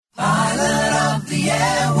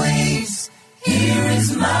Here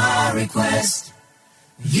is my request.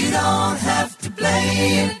 You don't have to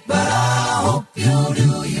play it, but I hope you'll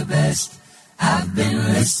do your best. I've been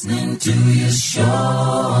listening to your show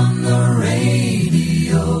on the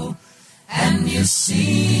radio, and you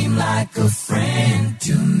seem like a friend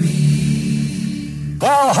to me.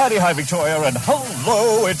 Well, howdy-ho, Victoria, and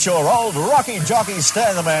hello, it's your old rocky jockey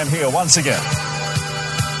Stan the Man here once again.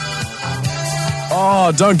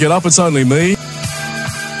 Oh, don't get up, it's only me.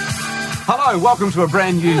 Hello, welcome to a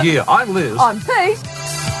brand new year. I'm Liz. I'm Pete.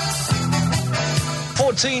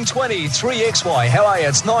 1420 3XY. How are you?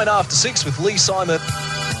 It's 9 after 6 with Lee Simon.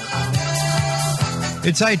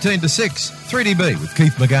 It's 18 to 6, 3DB with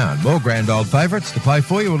Keith McGowan. More grand old favourites to play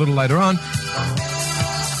for you a little later on.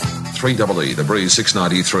 3EE, The Breeze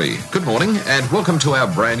 693. Good morning and welcome to our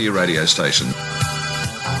brand new radio station.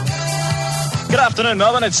 Good afternoon,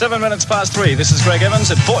 Melbourne. It's 7 minutes past 3. This is Greg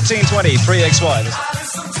Evans at 1420 3XY.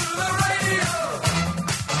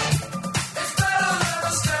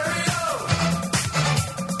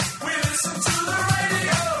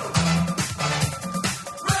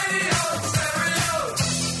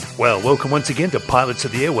 Well, welcome once again to Pilots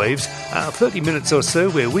of the Airwaves, 30 minutes or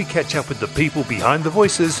so where we catch up with the people behind the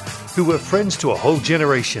voices who were friends to a whole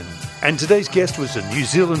generation. And today's guest was a New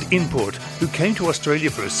Zealand import who came to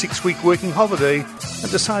Australia for a 6-week working holiday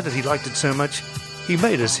and decided he liked it so much, he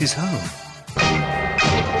made us his home.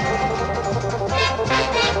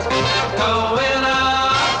 Going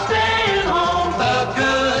up, staying home, the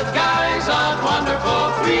good guys on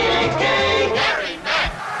wonderful 3AK. Gary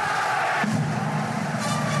Mack.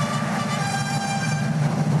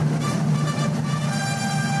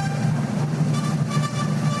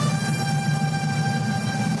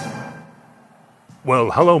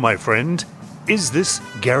 Well, hello, my friend. Is this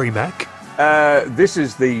Gary Mack? This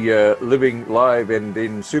is the living live and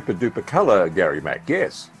in super duper colour Gary Mack,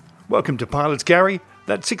 yes. Welcome to Pilots, Gary.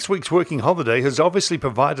 That 6 weeks working holiday has obviously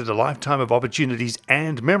provided a lifetime of opportunities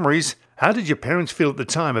and memories. How did your parents feel at the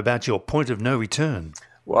time about your point of no return?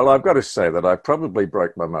 Well, I've got to say that I probably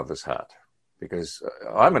broke my mother's heart because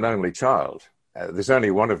I'm an only child. There's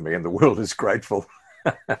only one of me and the world is grateful.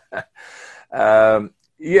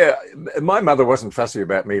 Yeah, my mother wasn't fussy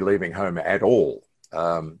about me leaving home at all.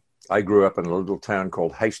 I grew up in a little town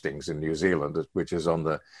called Hastings in New Zealand, which is on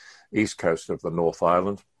the east coast of the North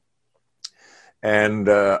Island. And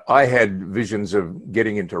I had visions of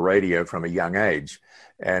getting into radio from a young age.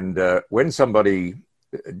 And when somebody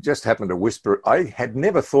just happened to whisper, I had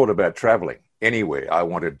never thought about traveling anywhere. I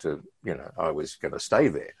wanted to, I was going to stay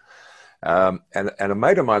there. And a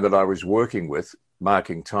mate of mine that I was working with,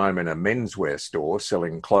 marking time in a menswear store,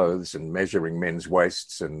 selling clothes and measuring men's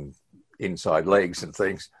waists and inside legs and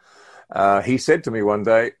things, he said to me one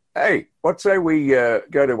day, "Hey, what say we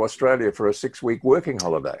go to Australia for a 6-week working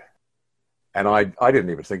holiday?" And I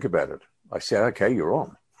didn't even think about it. I said, "Okay, you're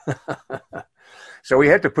on." So we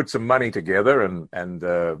had to put some money together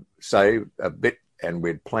and save a bit, and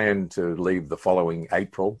we'd planned to leave the following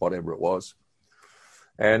April, whatever it was,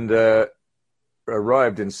 and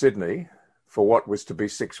arrived in Sydney for what was to be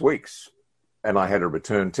 6 weeks. And I had a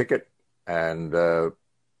return ticket, and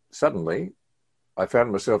suddenly I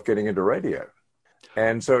found myself getting into radio.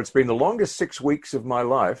 And so it's been the longest 6 weeks of my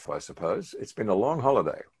life, I suppose. It's been a long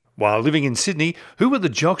holiday. While living in Sydney, who were the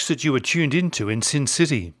jocks that you were tuned into in Sin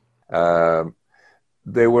City? There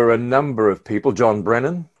were a number of people. John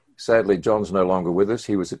Brennan. Sadly, John's no longer with us.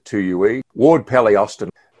 He was at 2UE. Ward Pally Austin.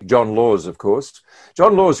 John Laws, of course.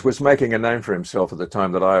 John Laws was making a name for himself at the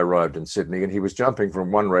time that I arrived in Sydney, and he was jumping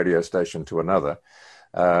from one radio station to another.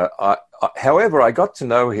 However, I got to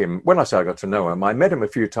know him. When I say I got to know him, I met him a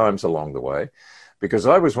few times along the way, because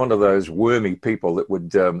I was one of those wormy people that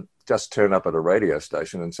would just turn up at a radio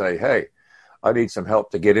station and say, "Hey, I need some help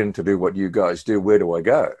to get in to do what you guys do. Where do I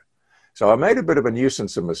go?" So I made a bit of a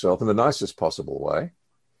nuisance of myself in the nicest possible way.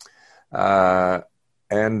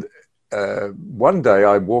 One day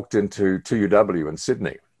I walked into 2UW in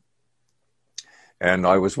Sydney, and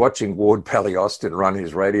I was watching Ward Pally Austin run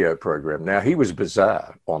his radio program. Now, he was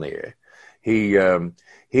bizarre on air. He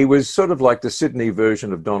was sort of like the Sydney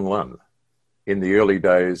version of Don Lunn in the early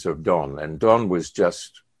days of Don. And Don was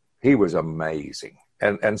he was amazing.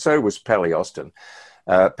 And so was Pally Austin.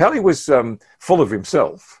 Pally was full of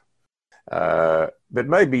himself. But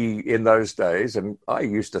maybe in those days, and I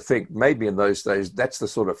used to think maybe in those days, that's the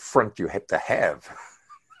sort of front you had to have.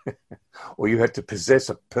 Or you had to possess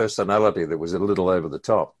a personality that was a little over the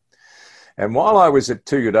top. And while I was at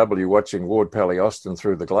 2UW watching Ward Pally Austin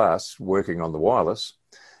through the glass, working on the wireless,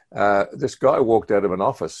 this guy walked out of an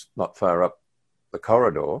office not far up the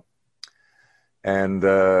corridor, and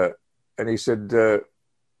he said,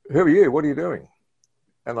 who are you? What are you doing?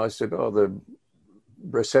 And I said, oh, the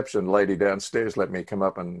reception lady downstairs let me come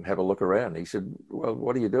up and have a look around. He said, well,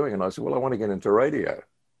 what are you doing? And I said, well, I want to get into radio.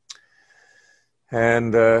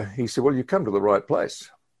 And he said, well, you come to the right place.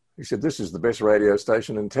 He said, this is the best radio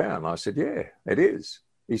station in town. I said, yeah, it is.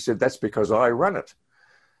 He said, that's because I run it.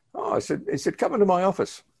 Oh, he said, come into my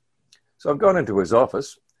office. So I've gone into his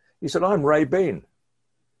office. He said, I'm Ray Bean.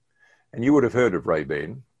 And you would have heard of Ray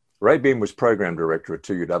Bean. Ray Bean was program director at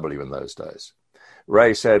 2UW in those days.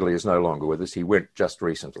 Ray, sadly, is no longer with us. He went just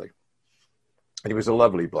recently. And he was a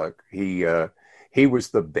lovely bloke. He was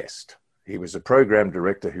the best. He was a program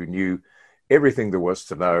director who knew everything there was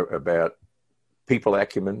to know about people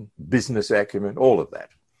acumen, business acumen, all of that.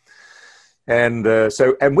 And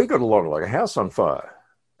and we got along like a house on fire.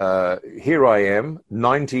 Here I am,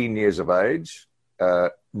 19 years of age,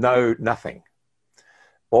 nothing.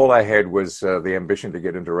 All I had was the ambition to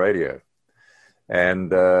get into radio.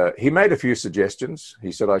 And he made a few suggestions.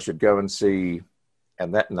 He said I should go and see,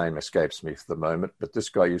 and that name escapes me for the moment, but this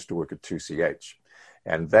guy used to work at 2CH.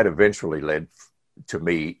 And that eventually led to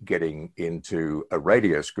me getting into a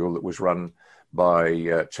radio school that was run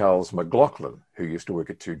by Charles McLaughlin, who used to work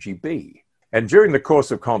at 2GB. And during the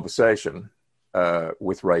course of conversation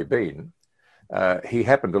with Ray Bean, he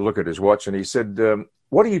happened to look at his watch and he said,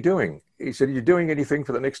 what are you doing? He said, are you doing anything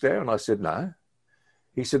for the next hour? And I said, no.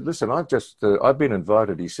 He said, listen, I've been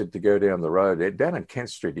invited, he said, to go down the road. Down in Kent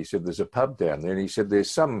Street, he said, there's a pub down there. And he said,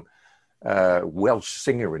 there's some Welsh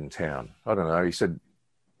singer in town. I don't know. He said,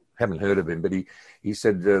 haven't heard of him, but he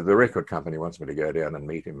said, the record company wants me to go down and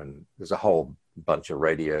meet him. And there's a whole bunch of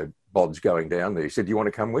radio bods going down there. He said, do you want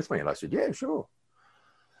to come with me? And I said, yeah, sure.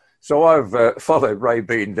 So I've followed Ray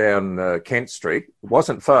Bean down Kent Street. It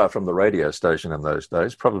wasn't far from the radio station in those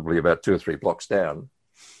days, probably about 2 or 3 blocks down.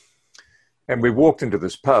 And we walked into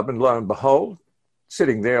this pub, and lo and behold,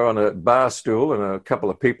 sitting there on a bar stool and a couple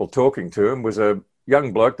of people talking to him was a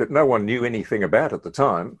young bloke that no one knew anything about at the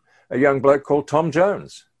time, a young bloke called Tom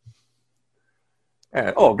Jones.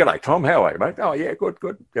 And, oh, g'day, Tom. How are you, mate? Oh, yeah, good.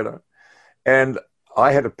 You know. And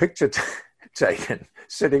I had a picture taken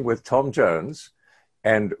sitting with Tom Jones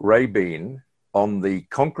and Ray Bean on the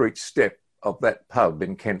concrete step of that pub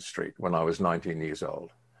in Kent Street when I was 19 years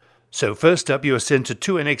old. So first up, you were sent to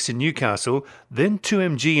 2NX in Newcastle, then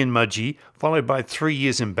 2MG in Mudgee, followed by 3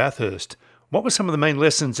 years in Bathurst. What were some of the main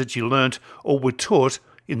lessons that you learnt or were taught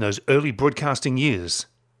in those early broadcasting years?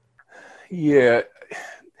 Yeah,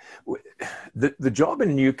 the job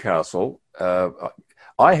in Newcastle,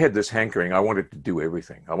 I had this hankering. I wanted to do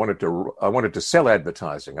everything. I wanted to sell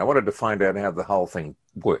advertising. I wanted to find out how the whole thing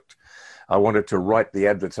worked. I wanted to write the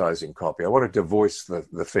advertising copy. I wanted to voice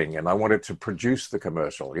the thing, and I wanted to produce the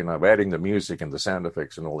commercial, you know, adding the music and the sound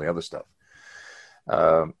effects and all the other stuff.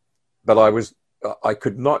 But I was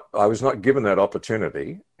not given that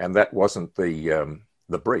opportunity, and that wasn't the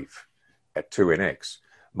brief at 2NX.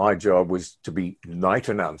 My job was to be night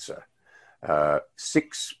announcer,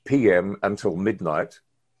 6 p.m. until midnight,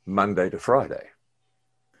 Monday to Friday.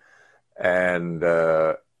 And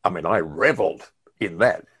I reveled in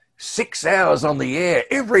that. 6 hours on the air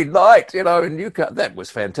every night, you know, in Newcastle. That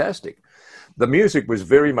was fantastic. The music was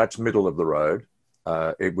very much middle of the road.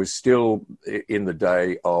 It was still in the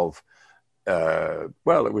day of, it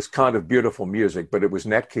was kind of beautiful music, but it was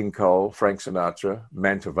Nat King Cole, Frank Sinatra,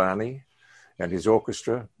 Mantovani and his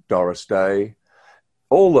orchestra, Doris Day,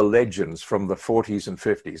 all the legends from the 40s and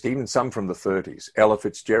 50s, even some from the 30s, Ella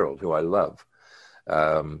Fitzgerald, who I love,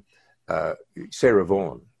 Sarah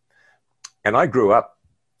Vaughan. And I grew up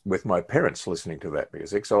with my parents listening to that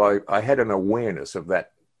music, so I had an awareness of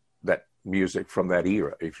that music from that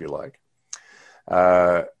era, if you like.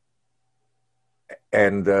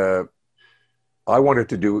 And I wanted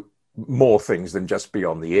to do more things than just be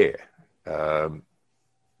on the air,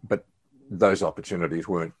 but those opportunities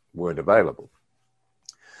weren't available.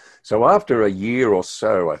 So after a year or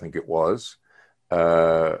so, I think it was,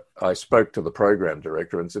 I spoke to the program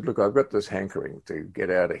director and said, look, I've got this hankering to get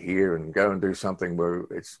out of here and go and do something where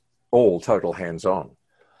it's all total hands-on.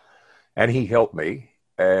 And he helped me,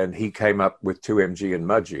 and he came up with 2MG in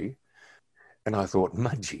Mudgee. And I thought,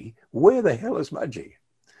 Mudgee? Where the hell is Mudgee?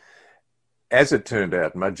 As it turned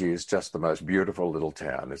out, Mudgee is just the most beautiful little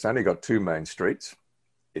town. It's only got 2 main streets.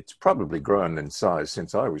 It's probably grown in size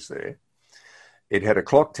since I was there. It had a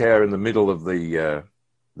clock tower in the middle of the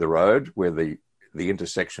road where the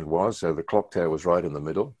intersection was, so the clock tower was right in the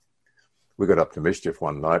middle. We got up to mischief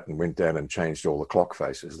one night and went down and changed all the clock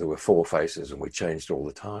faces. There were 4 faces, and we changed all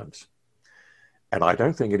the times. And I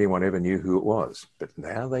don't think anyone ever knew who it was, but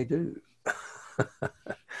now they do.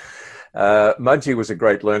 Mudgee was a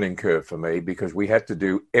great learning curve for me because we had to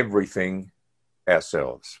do everything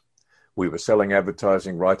ourselves. We were selling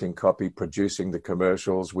advertising, writing copy, producing the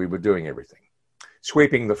commercials. We were doing everything.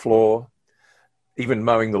 Sweeping the floor, even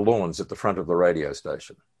mowing the lawns at the front of the radio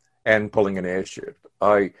station and pulling an air chute.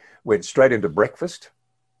 I went straight into breakfast.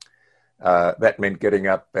 That meant getting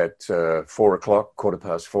up at 4 o'clock,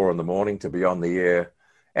 4:15 in the morning to be on the air.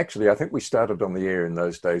 Actually, I think we started on the air in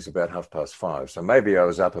those days about 5:30. So maybe I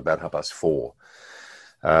was up about 4:30.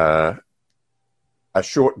 A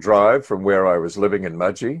short drive from where I was living in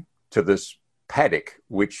Mudgee to this paddock,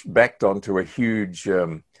 which backed onto a huge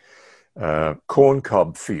corn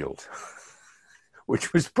cob field,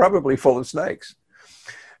 which was probably full of snakes.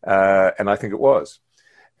 And I think it was.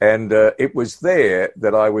 And it was there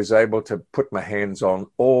that I was able to put my hands on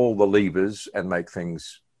all the levers and make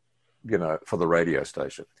things, for the radio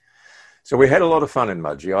station. So we had a lot of fun in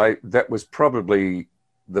Mudgee. That was probably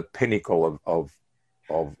the pinnacle of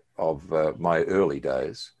my early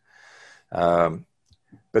days.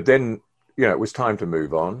 But then, it was time to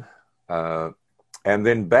move on. And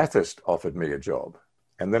then Bathurst offered me a job.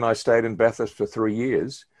 And then I stayed in Bathurst for 3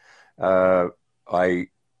 years.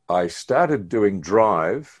 I started doing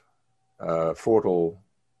drive, 4 till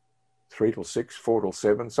 3 till 6, 4 till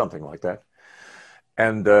 7, something like that.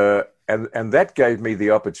 And that gave me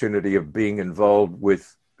the opportunity of being involved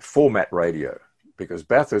with format radio, because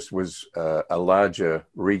Bathurst was a larger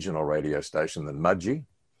regional radio station than Mudgee.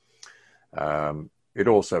 It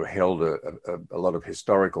also held a lot of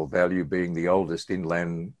historical value, being the oldest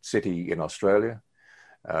inland city in Australia,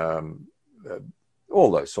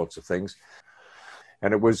 all those sorts of things.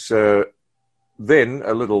 And it was then,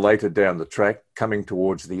 a little later down the track, coming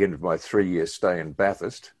towards the end of my 3-year stay in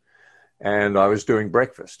Bathurst, and I was doing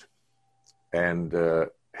breakfast and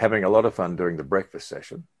having a lot of fun doing the breakfast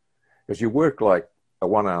session, because you work like a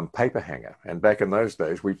one-arm paper hanger. And back in those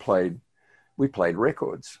days, we played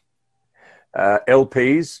records,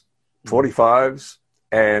 LPs, 45s,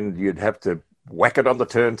 and you'd have to whack it on the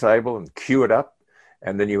turntable and cue it up.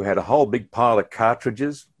 And then you had a whole big pile of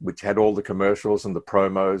cartridges, which had all the commercials and the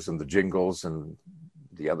promos and the jingles and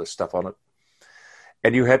the other stuff on it.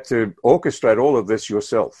 And you had to orchestrate all of this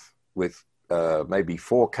yourself with maybe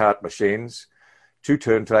 4 cart machines, 2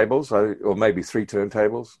 turntables, or maybe 3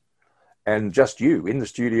 turntables, and just you in the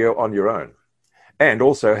studio on your own. And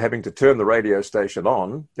also having to turn the radio station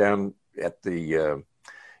on down at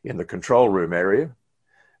in the control room area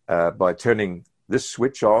by turning this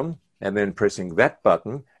switch on, and then pressing that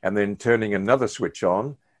button, and then turning another switch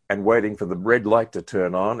on, and waiting for the red light to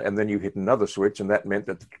turn on, and then you hit another switch, and that meant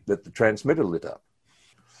that the transmitter lit up.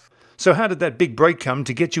 So how did that big break come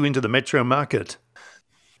to get you into the metro market?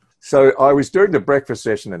 So I was doing the breakfast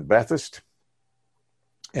session in Bathurst,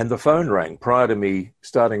 and the phone rang prior to me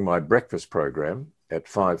starting my breakfast program at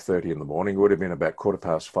 5:30 in the morning. It would have been about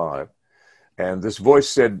 5:15. And this voice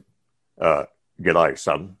said, "G'day,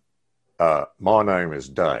 son. My name is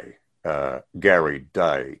Day. Gary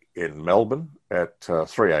Day in Melbourne at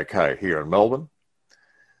 3AK here in Melbourne.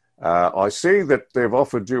 I see that they've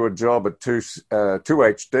offered you a job at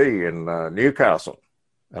 2HD in Newcastle."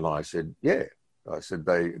 And I said, "Yeah." I said,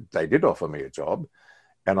 they did offer me a job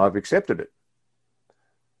and I've accepted it.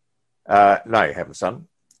 "No, you haven't, son.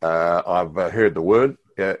 I've heard the word.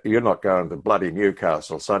 You're not going to bloody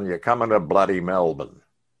Newcastle, son. You're coming to bloody Melbourne."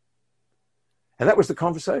 And that was the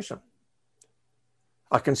conversation.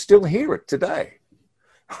 I can still hear it today.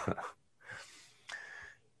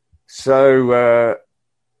 So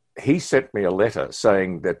he sent me a letter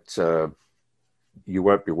saying that you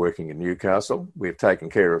won't be working in Newcastle. We've taken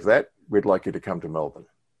care of that. We'd like you to come to Melbourne.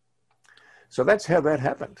 So that's how that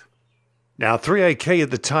happened. Now, 3AK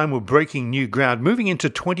at the time were breaking new ground, moving into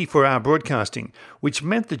 24-hour broadcasting, which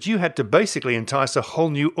meant that you had to basically entice a whole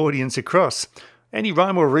new audience across. Any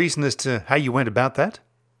rhyme or reason as to how you went about that?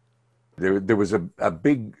 There was a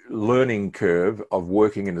big learning curve of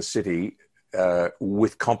working in the city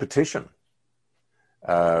with competition.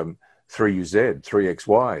 3UZ,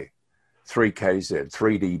 3XY, 3KZ,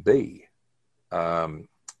 3DB.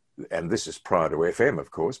 And this is prior to FM,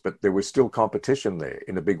 of course, but there was still competition there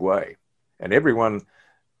in a big way. And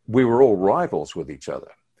we were all rivals with each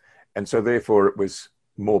other. And so therefore it was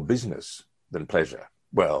more business than pleasure.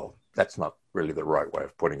 Well, that's not really the right way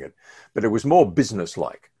of putting it, but it was more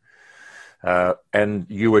business-like. And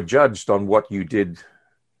you were judged on what you did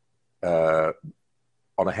on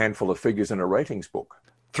a handful of figures in a ratings book.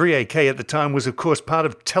 3AK at the time was, of course, part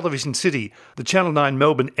of Television City, the Channel 9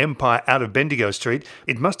 Melbourne empire out of Bendigo Street.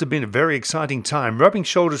 It must have been a very exciting time, rubbing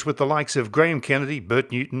shoulders with the likes of Graham Kennedy, Bert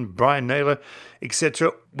Newton, Brian Naylor,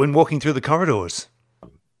 etc., when walking through the corridors.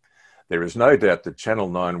 There is no doubt that Channel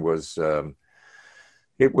 9 was,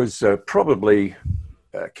 probably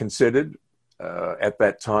considered at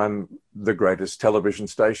that time the greatest television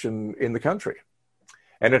station in the country.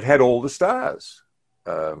 And it had all the stars.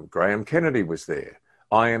 Graham Kennedy was there.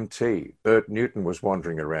 IMT, Bert Newton was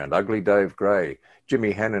wandering around, Ugly Dave Gray,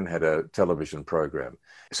 Jimmy Hannon had a television program.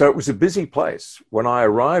 So it was a busy place. When I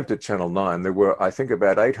arrived at Channel 9, there were, I think,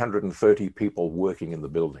 about 830 people working in the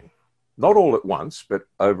building. Not all at once, but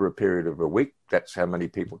over a period of a week, that's how many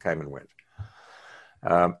people came and went.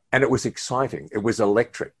 And it was exciting. It was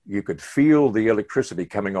electric. You could feel the electricity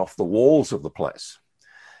coming off the walls of the place.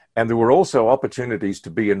 And there were also opportunities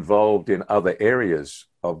to be involved in other areas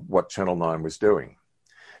of what Channel 9 was doing.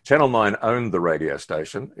 Channel 9 owned the radio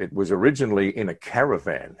station. It was originally in a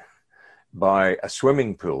caravan by a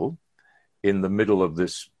swimming pool in the middle of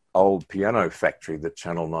this old piano factory that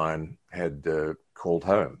Channel 9 had called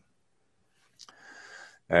home.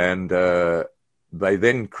 And they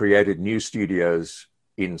then created new studios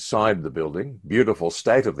inside the building, beautiful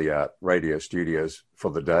state-of-the-art radio studios for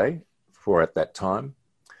the day, for at that time.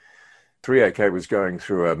 3AK was going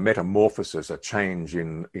through a metamorphosis, a change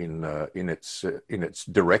in its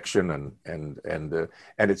direction and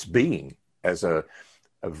its being as a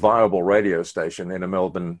viable radio station in a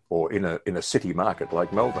Melbourne or in a city market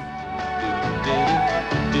like Melbourne.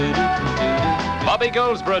 Bobby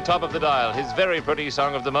Goldsboro, top of the dial, his very pretty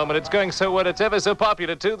song of the moment. It's going so well, it's ever so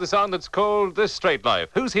popular too. The song that's called This Straight Life.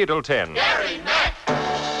 Who's here till 10? Gary Mack!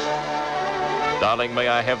 Darling, may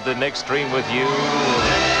I have the next dream with you?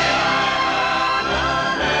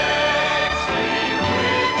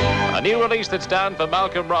 A new release that's down for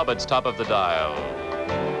Malcolm Roberts, top of the dial.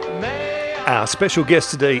 Our special guest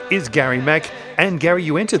today is Gary Mack. And Gary,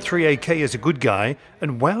 you entered 3AK as a good guy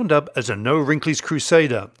and wound up as a No Wrinklies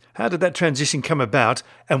crusader. How did that transition come about?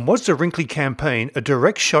 And was the Wrinkly campaign a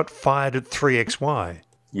direct shot fired at 3XY?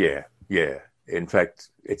 Yeah. In fact,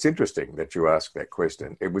 it's interesting that you ask that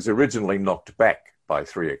question. It was originally knocked back by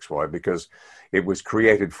 3XY because it was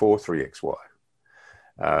created for 3XY.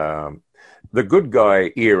 The good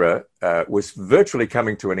guy era was virtually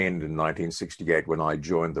coming to an end in 1968 when I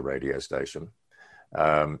joined the radio station.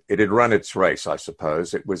 It had run its race, I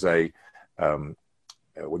suppose. It was a,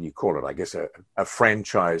 what do you call it? I guess a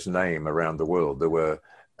franchise name around the world. There were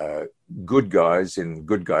good guys in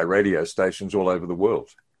good guy radio stations all over the world.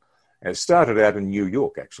 And it started out in New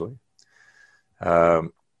York, actually.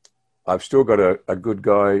 I've still got a good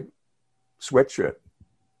guy sweatshirt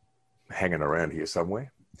hanging around here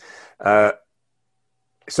somewhere.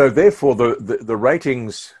 So therefore, the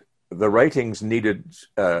ratings needed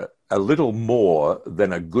a little more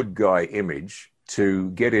than a good guy image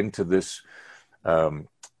to get into this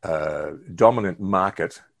dominant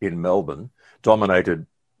market in Melbourne, dominated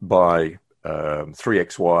by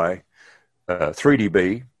 3XY,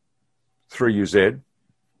 3DB, 3UZ,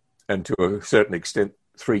 and to a certain extent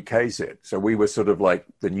 3KZ. So we were sort of like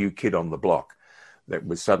the new kid on the block that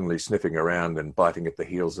was suddenly sniffing around and biting at the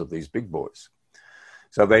heels of these big boys.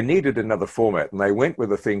 So they needed another format, and they went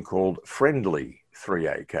with a thing called Friendly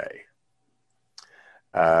 3AK,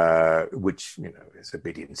 which, is a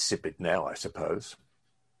bit insipid now, I suppose.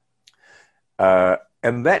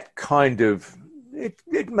 And that kind of,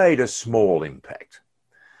 it made a small impact.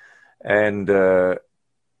 And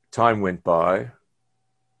time went by.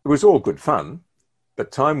 It was all good fun,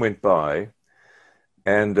 but time went by,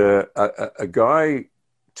 and a guy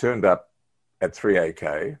turned up at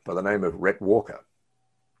 3AK by the name of Rhett Walker.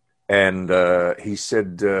 And he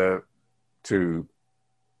said to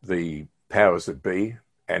the powers that be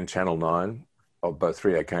and Channel 9, of both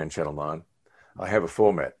 3AK and Channel 9, I have a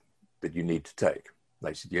format that you need to take.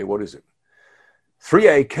 They said, yeah, what is it?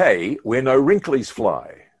 3AK, where no wrinklies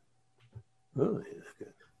fly. Oh,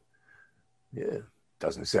 yeah,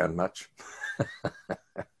 doesn't sound much.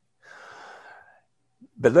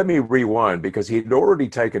 But let me rewind, because he'd already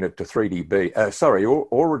taken it to 3DB,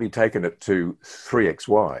 already taken it to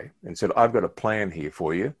 3XY and said, I've got a plan here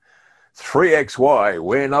for you. 3XY,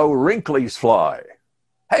 where no wrinklies fly.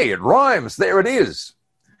 Hey, it rhymes. There it is.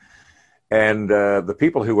 And the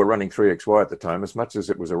people who were running 3XY at the time, as much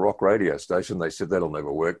as it was a rock radio station, they said, that'll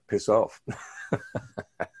never work. Piss off.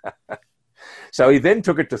 So he then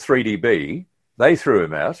took it to 3DB. They threw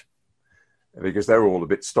him out, because they were all a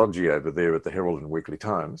bit stodgy over there at the Herald and Weekly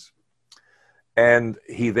Times. And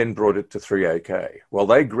he then brought it to 3AK. Well,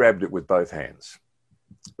 they grabbed it with both hands.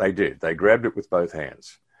 They did. They grabbed it with both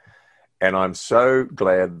hands. And I'm so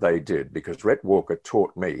glad they did, because Rhett Walker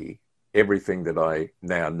taught me everything that I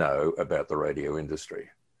now know about the radio industry.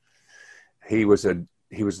 He was the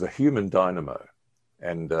human dynamo.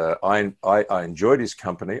 And I enjoyed his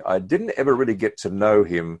company. I didn't ever really get to know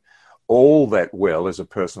him all that well as a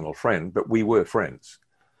personal friend, but we were friends.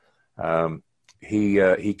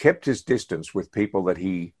 He kept his distance with people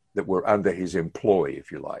that were under his employ,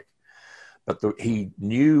 if you like. But he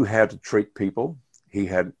knew how to treat people. He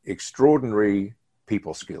had extraordinary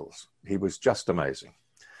people skills. He was just amazing.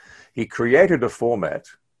 He created a format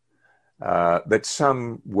that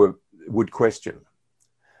some would question,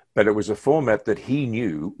 but it was a format that he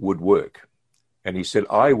knew would work. And he said,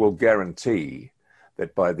 I will guarantee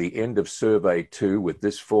that by the end of Survey 2 with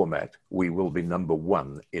this format, we will be number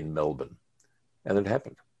 1 in Melbourne. And it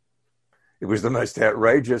happened. It was the most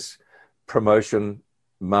outrageous promotion,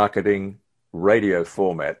 marketing, radio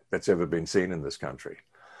format that's ever been seen in this country.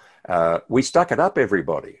 We stuck it up,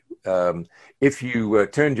 everybody. If you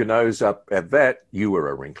turned your nose up at that, you were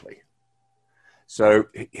a wrinkly. So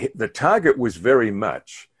the target was very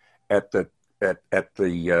much at the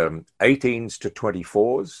 18s to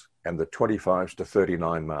 24s and the 25s to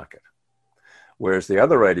 39 market, whereas the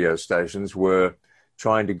other radio stations were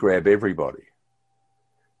trying to grab everybody.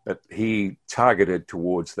 But he targeted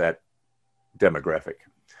towards that demographic,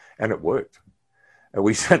 and it worked. And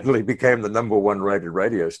we suddenly became the number 1 rated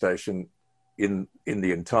radio station in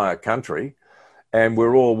the entire country, and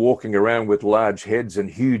we're all walking around with large heads and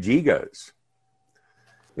huge egos.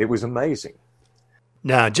 It was amazing.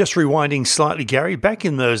 Now, just rewinding slightly, Gary, back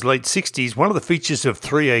in those late 60s, one of the features of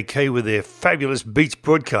 3AK were their fabulous beach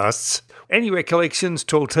broadcasts. Any recollections,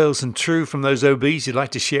 tall tales and true from those OBs you'd like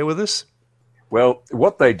to share with us? Well,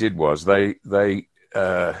 what they did was they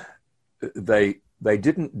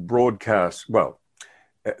didn't broadcast. Well,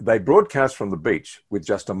 they broadcast from the beach with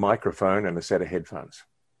just a microphone and a set of headphones.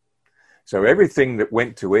 So everything that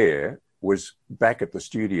went to air was back at the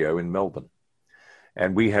studio in Melbourne.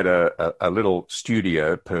 And we had a little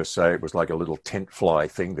studio per se. It was like a little tent fly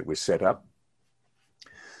thing that was set up.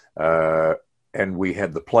 And we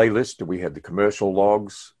had the playlist, we had the commercial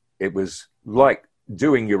logs. It was like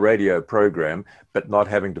doing your radio program, but not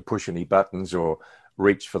having to push any buttons or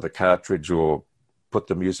reach for the cartridge or put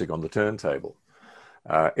the music on the turntable.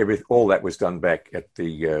 All that was done back at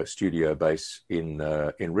the studio base in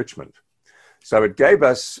Richmond. So it gave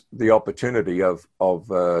us the opportunity of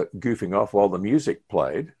goofing off while the music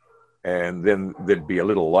played, and then there'd be a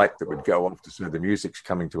little light that would go off to say the music's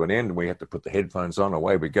coming to an end, and we had to put the headphones on,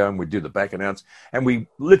 away we go, and we'd do the back announce, and we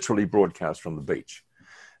literally broadcast from the beach.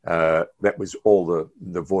 That was all the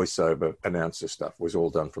voiceover announcer stuff was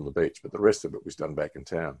all done from the beach, but the rest of it was done back in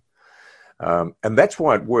town. And that's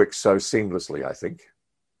why it works so seamlessly, I think.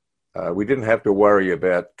 We didn't have to worry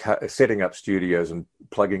about setting up studios and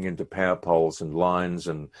plugging into power poles and lines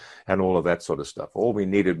and all of that sort of stuff. All we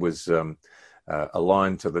needed was a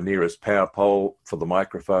line to the nearest power pole for the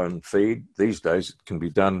microphone feed. These days it can be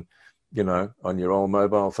done, on your old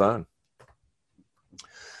mobile phone.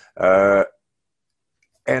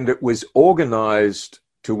 And it was organized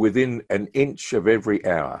to within an inch of every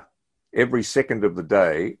hour. Every second of the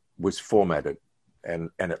day was formatted, and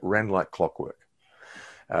it ran like clockwork.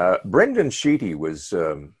 Brendan Sheety was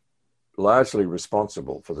largely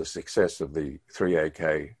responsible for the success of the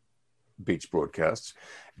 3AK beach broadcasts,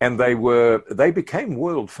 and they became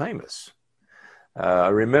world famous. I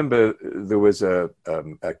remember there was a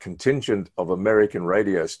contingent of American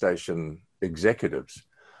radio station executives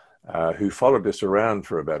who followed us around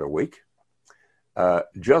for about a week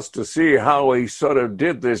just to see how we sort of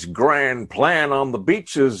did this grand plan on the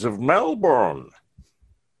beaches of Melbourne.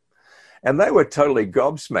 And they were totally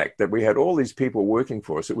gobsmacked that we had all these people working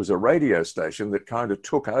for us. It was a radio station that kind of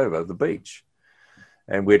took over the beach.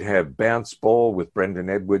 And we'd have Bounce Ball with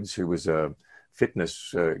Brendan Edwards, who was a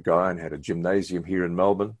fitness guy and had a gymnasium here in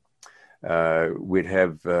Melbourne. We'd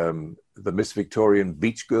have the Miss Victorian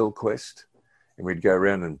Beach Girl Quest. And we'd go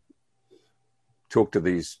around and talk to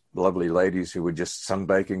these lovely ladies who were just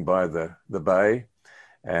sunbaking by the bay.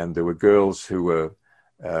 And there were girls who were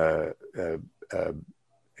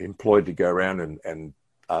employed to go around and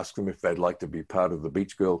ask them if they'd like to be part of the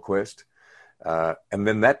Beach Girl Quest. And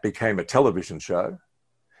then that became a television show.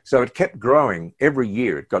 So it kept growing every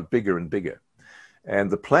year. It got bigger and bigger. And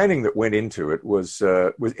the planning that went into it was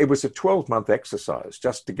a 12-month exercise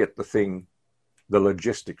just to get the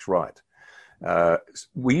logistics right.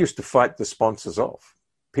 We used to fight the sponsors off.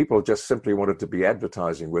 People just simply wanted to be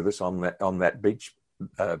advertising with us on that beach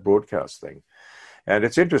broadcast thing. And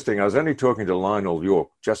it's interesting, I was only talking to Lionel York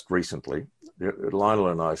just recently. Lionel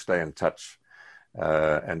and I stay in touch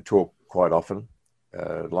and talk quite often.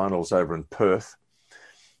 Lionel's over in Perth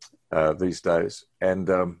these days.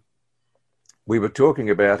 And we were talking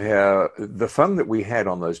about how the fun that we had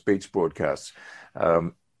on those beach broadcasts.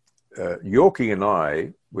 Yorkie and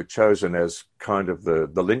I were chosen as kind of the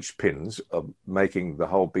linchpins of making the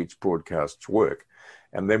whole beach broadcasts work.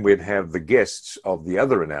 And then we'd have the guests of the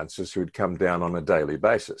other announcers who'd come down on a daily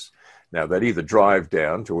basis. Now, they'd either drive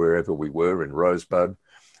down to wherever we were in Rosebud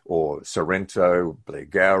or Sorrento,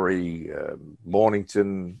 Blairgowrie,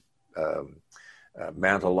 Mornington,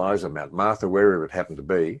 Mount Eliza, Mount Martha, wherever it happened to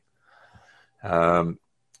be.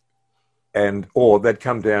 Or they'd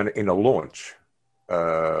come down in a launch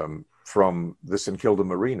from the St Kilda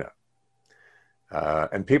Marina.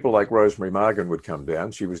 And people like Rosemary Margan would come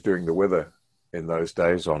down. She was doing the weather in those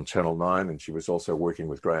days on Channel 9, and she was also working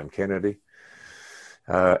with Graham Kennedy.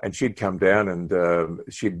 And she'd come down and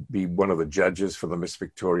she'd be one of the judges for the Miss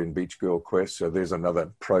Victorian Beach Girl Quest. So there's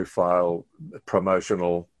another profile,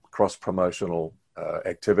 promotional, cross-promotional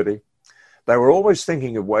activity. They were always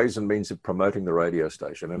thinking of ways and means of promoting the radio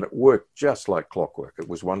station, and it worked just like clockwork. It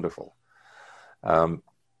was wonderful.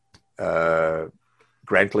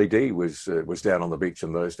 Grantley D was down on the beach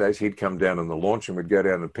in those days. He'd come down in the launch and we'd go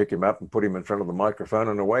down and pick him up and put him in front of the microphone,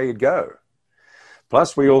 and away he'd go.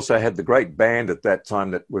 Plus, we also had the great band at that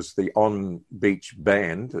time that was the on-beach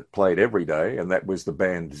band that played every day, and that was the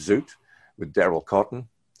band Zoot with Daryl Cotton,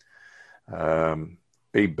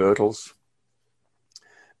 Beeb Birtles.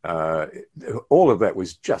 All of that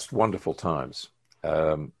was just wonderful times.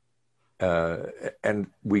 And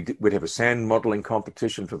we'd have a sand modeling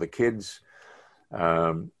competition for the kids.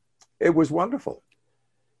 It was wonderful.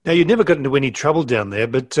 Now, you never got into any trouble down there,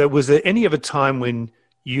 but was there any other time when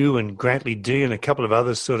you and Grantley D and a couple of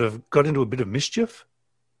others sort of got into a bit of mischief?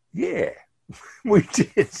 Yeah, we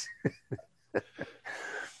did.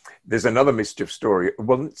 There's another mischief story.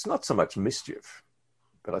 Well, it's not so much mischief,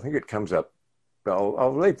 but I think it comes up.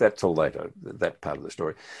 I'll leave that till later, that part of the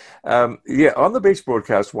story. On the beach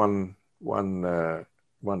broadcast one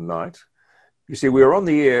night, you see, we were on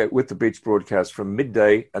the air with the beach broadcast from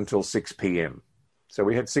midday until 6 p.m. So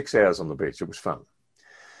we had 6 hours on the beach. It was fun.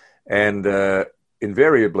 And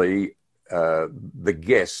invariably, the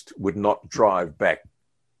guest would not drive back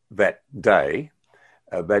that day.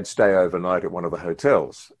 They'd stay overnight at one of the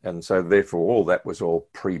hotels. And so therefore, all that was all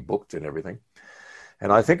pre-booked and everything.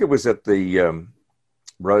 And I think it was at the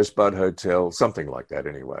Rosebud Hotel, something like that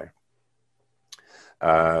anyway.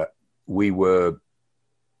 We were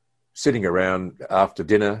sitting around after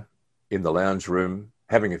dinner in the lounge room,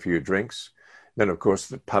 having a few drinks. Then, of course,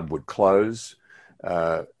 the pub would close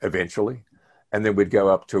eventually. And then we'd go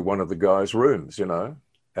up to one of the guys' rooms,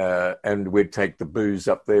 and we'd take the booze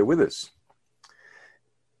up there with us.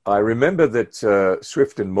 I remember that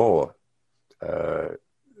Swift and Moore,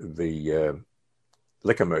 the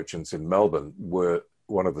liquor merchants in Melbourne, were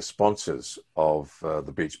one of the sponsors of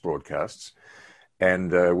the beach broadcasts,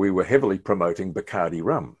 and we were heavily promoting Bacardi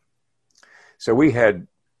rum. So we had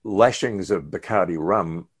lashings of Bacardi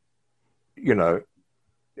rum,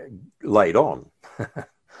 laid on.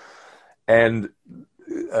 And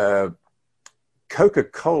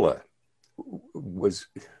Coca-Cola was,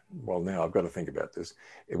 well, now I've got to think about this.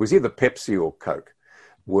 It was either Pepsi or Coke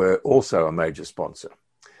were also a major sponsor.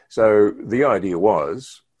 So the idea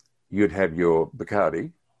was you'd have your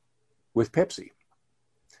Bacardi with Pepsi.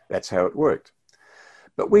 That's how it worked.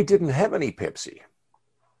 But we didn't have any Pepsi.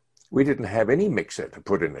 We didn't have any mixer to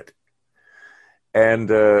put in it. And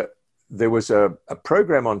there was a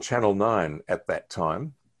program on Channel 9 at that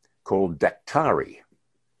time called Daktari. It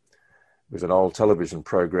was an old television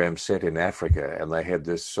program set in Africa, and they had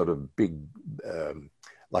this sort of big,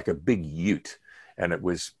 like a big ute, and it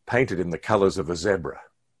was painted in the colors of a zebra.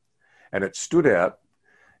 And it stood out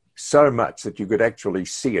so much that you could actually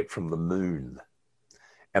see it from the moon.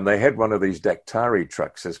 And they had one of these Daktari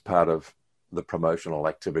trucks as part of the promotional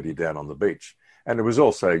activity down on the beach. And it was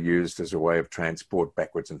also used as a way of transport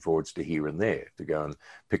backwards and forwards to here and there, to go and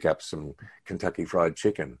pick up some Kentucky Fried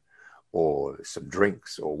Chicken or some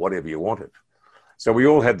drinks or whatever you wanted. So we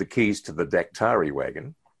all had the keys to the Daktari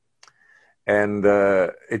wagon. And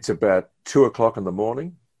it's about 2:00 in the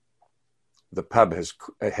morning. The pub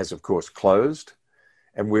has of course closed,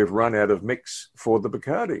 and we've run out of mix for the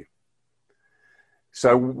Bacardi.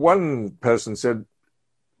 So one person said,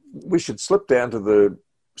 we should slip down to the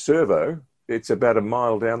servo. It's about a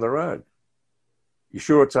mile down the road. You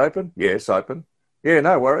sure it's open? Yes, open. Yeah,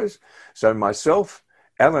 no worries. So myself,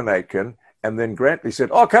 Alan Aitken, and then Grantley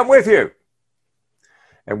said, I'll come with you.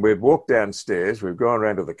 And we've walked downstairs, we've gone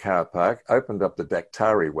around to the car park, opened up the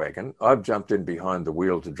Daktari wagon. I've jumped in behind the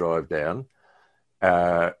wheel to drive down.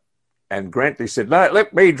 And Grantley said, no,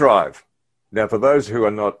 let me drive. Now, for those who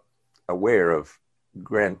are not aware of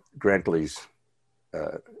Grantley's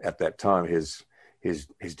at that time his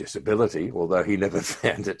disability, although he never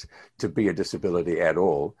found it to be a disability at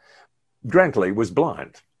all. Grantley was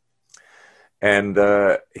blind. And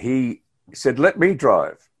he said, "Let me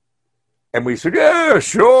drive." And we said, "Yeah,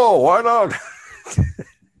 sure, why not?"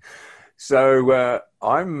 So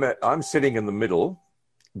I'm sitting in the middle,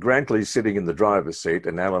 Grantley's sitting in the driver's seat,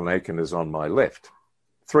 and Alan Aiken is on my left.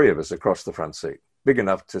 3 of us across the front seat, big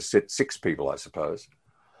enough to sit 6 people, I suppose.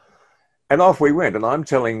 And off we went, and I'm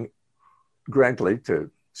telling Grantley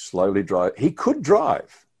to slowly drive. He could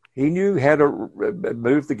drive. He knew how to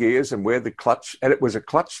move the gears and where the clutch, and it was a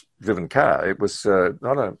clutch-driven car. It was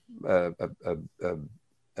not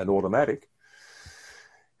an automatic.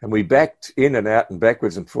 And we backed in and out and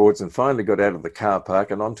backwards and forwards and finally got out of the car park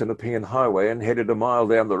and onto Nepean Highway and headed a mile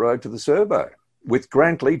down the road to the servo with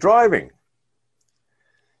Grantley driving.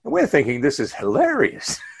 And we're thinking this is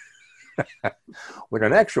hilarious. When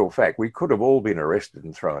in actual fact, we could have all been arrested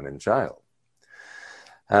and thrown in jail.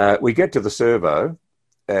 We get to the servo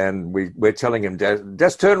and we're telling him,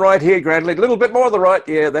 just turn right here, Grantley, a little bit more to the right.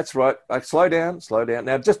 Yeah, that's right. Slow down.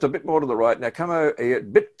 Now just a bit more to the right. Now come a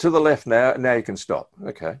bit to the left now. Now you can stop.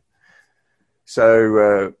 Okay.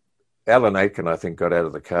 So Alan Aiken, I think, got out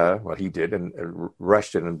of the car. Well, he did, and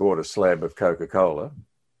rushed in and bought a slab of Coca-Cola,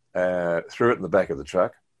 threw it in the back of the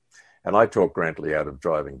truck. And I talked Grantley out of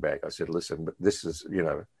driving back. I said, "Listen, but this is,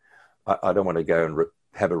 I don't want to go and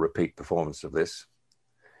have a repeat performance of this."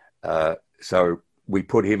 So we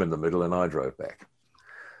put him in the middle and I drove back.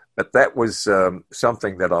 But that was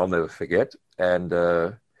something that I'll never forget. And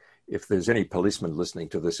if there's any policemen listening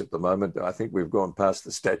to this at the moment, I think we've gone past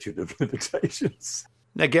the statute of limitations.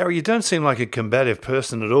 Now, Gary, you don't seem like a combative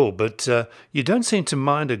person at all, but you don't seem to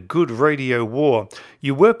mind a good radio war.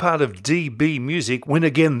 You were part of DB Music when,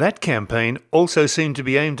 again, that campaign also seemed to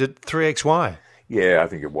be aimed at 3XY. Yeah, I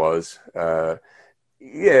think it was.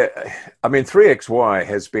 Yeah, I mean, 3XY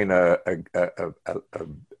has been a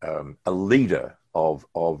leader of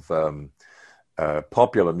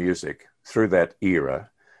popular music through that era.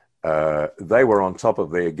 They were on top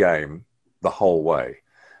of their game the whole way.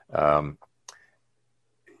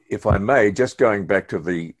 If I may, just going back to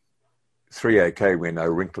the 3AK when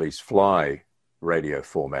O'Rinkely's Fly radio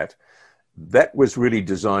format, that was really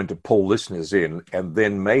designed to pull listeners in and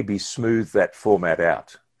then maybe smooth that format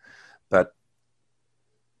out. But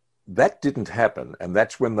that didn't happen, and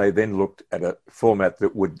that's when they then looked at a format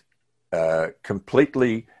that would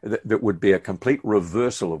that would be a complete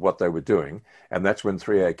reversal of what they were doing, and that's when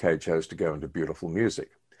 3AK chose to go into beautiful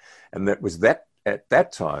music. And that was at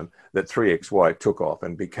that time that 3XY took off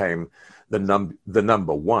and became the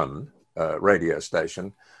number one radio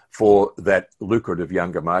station for that lucrative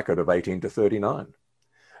younger market of 18 to 39.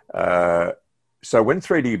 So when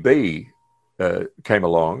 3DB came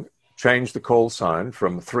along, changed the call sign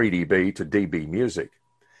from 3DB to DB Music,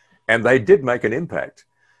 and they did make an impact.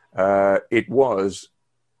 It was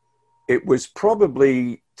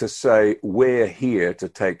probably to say, we're here to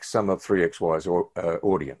take some of 3XY's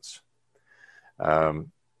audience. I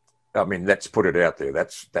mean, let's put it out there.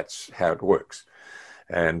 That's how it works.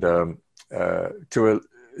 And to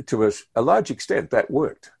a large extent, that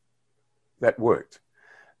worked.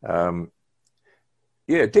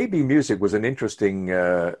 Yeah, DB Music was an interesting,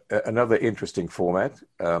 another interesting format.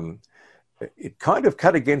 It kind of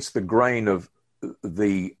cut against the grain of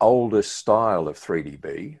the older style of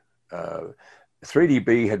 3DB.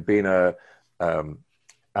 3DB had been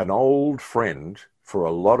an old friend for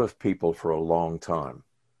a lot of people for a long time.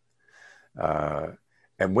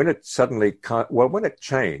 And when it suddenly, when it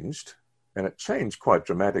changed, and it changed quite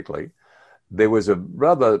dramatically, there was a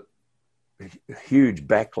rather huge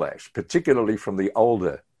backlash, particularly from the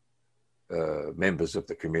older members of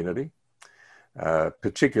the community,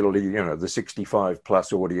 particularly, the 65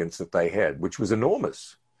 plus audience that they had, which was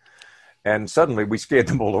enormous. And suddenly we scared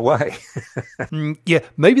them all away. Yeah,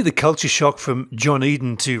 maybe the culture shock from John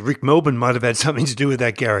Eden to Rick Melbourne might have had something to do with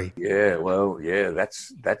that, Gary. Yeah, well, yeah,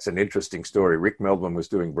 that's an interesting story. Rick Melbourne was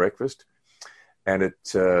doing breakfast, and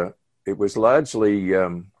it was largely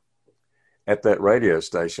at that radio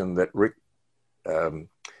station that Rick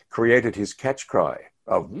created his catch cry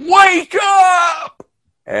of "Wake up!"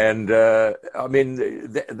 And I mean,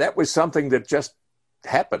 that was something that just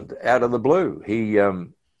happened out of the blue.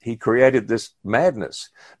 He created this madness.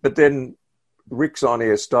 But then Rick's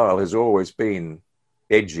on-air style has always been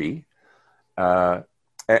edgy and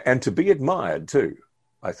to be admired too.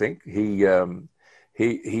 I think he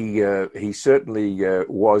certainly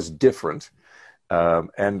was different,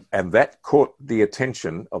 and that caught the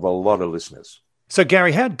attention of a lot of listeners. So,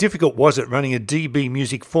 Gary, how difficult was it running a DB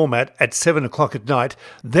music format at 7 o'clock at night,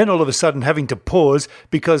 then all of a sudden having to pause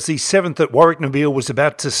because the 7th at Warwick-Nabil was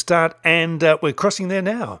about to start and we're crossing there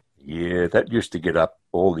now? Yeah, that used to get up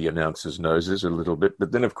all the announcers' noses a little bit.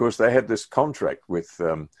 But then, of course, they had this contract with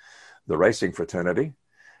the racing fraternity,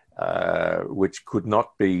 which could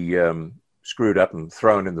not be screwed up and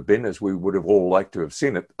thrown in the bin as we would have all liked to have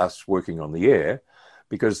seen it, us working on the air,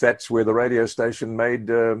 because that's where the radio station made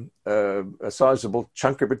a sizable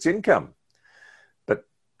chunk of its income. But,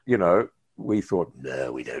 you know, we thought,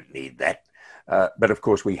 no, we don't need that. But, of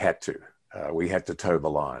course, we had to. We had to toe the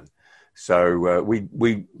line. So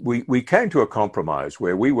we came to a compromise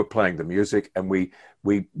where we were playing the music, and we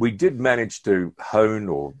did manage to hone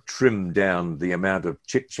or trim down the amount of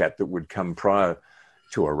chit-chat that would come prior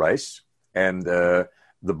to a race and the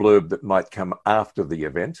blurb that might come after the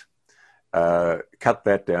event. Cut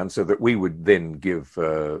that down so that we would then give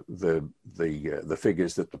the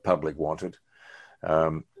figures that the public wanted,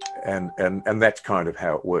 and that's kind of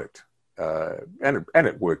how it worked, and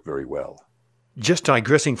it worked very well. Just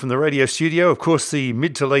digressing from the radio studio, of course, the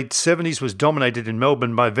mid to late 70s was dominated in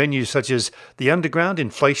Melbourne by venues such as the Underground,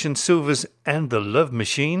 Inflation, Silvers, and the Love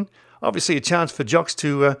Machine. Obviously, a chance for jocks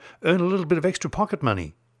to earn a little bit of extra pocket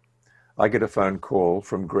money. I get a phone call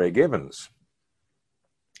from Greg Evans.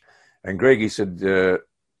 And Greg, he said, you're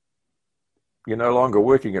no longer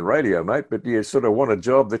working in radio, mate, but you sort of want a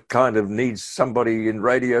job that kind of needs somebody in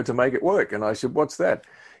radio to make it work. And I said, what's that?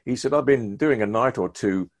 He said, I've been doing a night or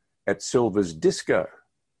two at Silver's Disco.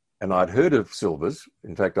 And I'd heard of Silver's.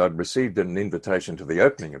 In fact, I'd received an invitation to the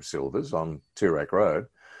opening of Silver's on Toorak Road,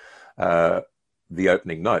 the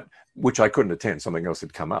opening night, which I couldn't attend. Something else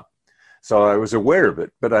had come up. So I was aware of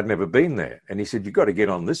it, but I'd never been there. And he said, you've got to get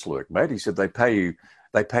on this lurk, mate. He said, they pay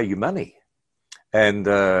you money, and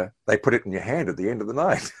they put it in your hand at the end of the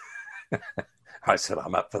night. I said,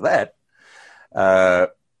 I'm up for that.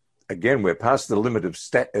 Again, we're past the limit of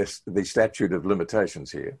the statute of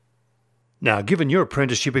limitations here. Now, given your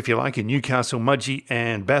apprenticeship, if you like, in Newcastle, Mudgee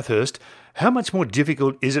and Bathurst, how much more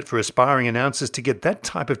difficult is it for aspiring announcers to get that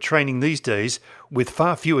type of training these days with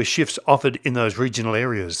far fewer shifts offered in those regional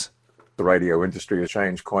areas? The radio industry has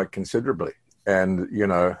changed quite considerably. And, you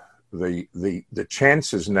know, the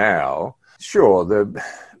chances now, sure,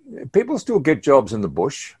 people still get jobs in the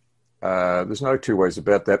bush. There's no two ways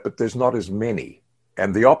about that, but there's not as many.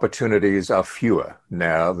 And the opportunities are fewer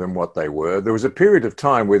now than what they were. There was a period of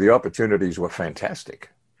time where the opportunities were fantastic,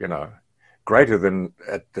 you know, greater than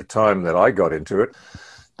at the time that I got into it.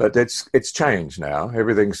 But it's changed now.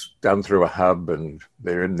 Everything's done through a hub, and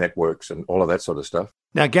they're in networks and all of that sort of stuff.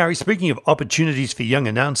 Now, Gary, speaking of opportunities for young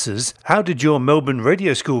announcers, how did your Melbourne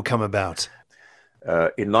radio school come about?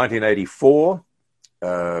 In 1984,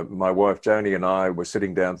 my wife Joni and I were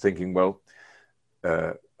sitting down thinking, well,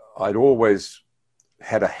 I'd always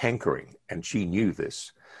had a hankering, and she knew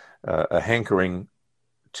this, a hankering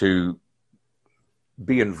to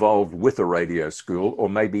be involved with a radio school or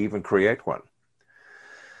maybe even create one.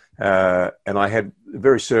 And I had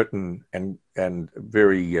very certain and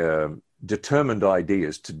very determined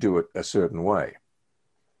ideas to do it a certain way.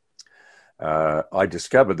 I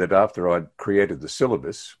discovered that after I'd created the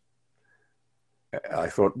syllabus, I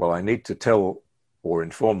thought, well, I need to tell or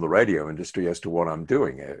inform the radio industry as to what I'm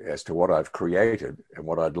doing, as to what I've created and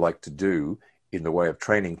what I'd like to do in the way of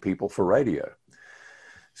training people for radio.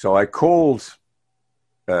 So I called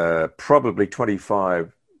probably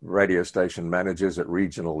 25 radio station managers at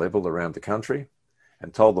regional level around the country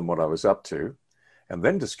and told them what I was up to, and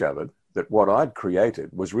then discovered that what I'd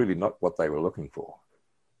created was really not what they were looking for.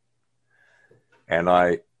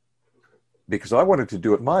 And because I wanted to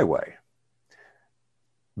do it my way.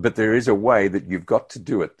 But there is a way that you've got to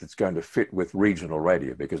do it that's going to fit with regional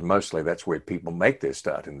radio, because mostly that's where people make their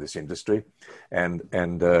start in this industry. And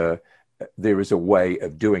there is a way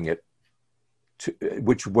of doing it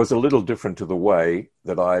which was a little different to the way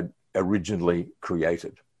that I'd originally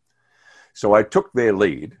created. So I took their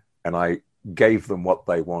lead and I gave them what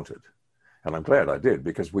they wanted. And I'm glad I did,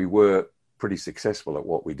 because we were pretty successful at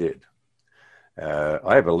what we did.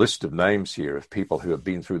 I have a list of names here of people who have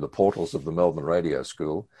been through the portals of the Melbourne Radio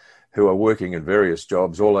School, who are working in various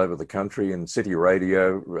jobs all over the country in city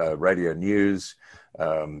radio, radio news.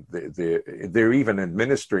 They're even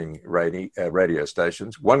administering radio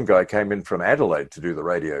stations. One guy came in from Adelaide to do the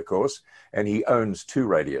radio course, and he owns 2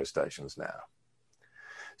 radio stations now.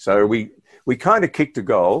 So we kind of kicked a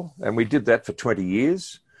goal, and we did that for 20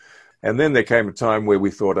 years. And then there came a time where we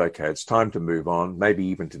thought, okay, it's time to move on, maybe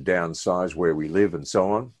even to downsize where we live and so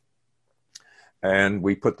on. And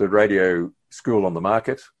we put the radio school on the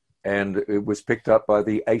market, and it was picked up by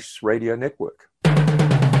the ACE Radio Network.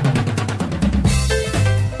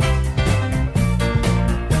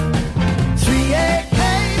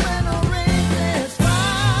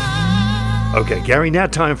 Okay, Gary, now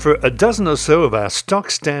time for a dozen or so of our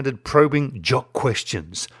stock standard probing jock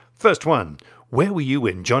questions. First one, where were you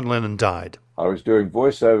when John Lennon died? I was doing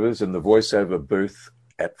voiceovers in the voiceover booth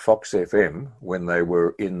at Fox FM when they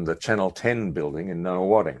were in the Channel 10 building in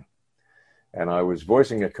Nunawading. And I was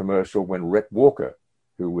voicing a commercial when Rhett Walker,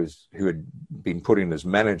 who had been put in as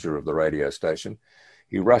manager of the radio station,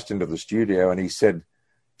 he rushed into the studio and he said,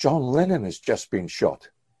 "John Lennon has just been shot."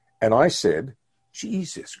 And I said,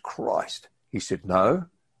 "Jesus Christ." He said, "No,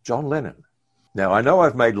 John Lennon." Now, I know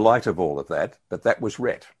I've made light of all of that, but that was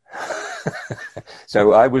Rhett.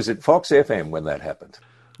 So I was at Fox FM when that happened.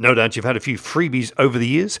 No doubt you've had a few freebies over the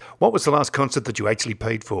years. What was the last concert that you actually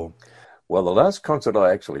paid for? Well, the last concert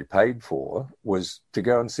I actually paid for was to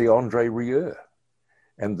go and see Andre Rieu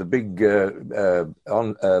and the big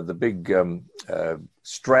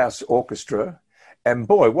Strauss Orchestra. And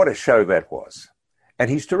boy, what a show that was. And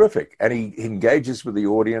he's terrific, and he engages with the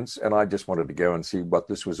audience, and I just wanted to go and see what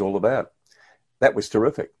this was all about. That was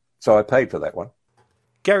terrific. So I paid for that one.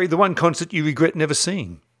 Gary, the one concert you regret never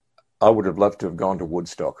seeing? I would have loved to have gone to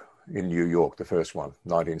Woodstock in New York, the first one,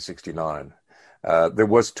 1969. There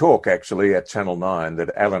was talk, actually, at Channel 9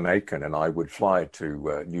 that Alan Aiken and I would fly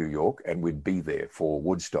to New York and we'd be there for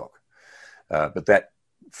Woodstock. But that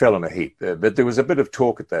fell in a heap. But there was a bit of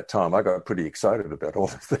talk at that time. I got pretty excited about all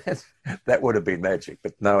of that. That would have been magic.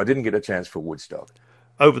 But no, I didn't get a chance for Woodstock.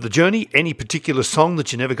 Over the journey, any particular song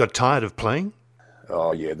that you never got tired of playing?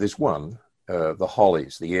 Oh, yeah, there's one, The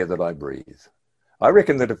Hollies, The Air That I Breathe. I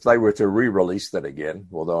reckon that if they were to re-release that again,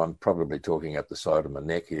 although I'm probably talking at the side of my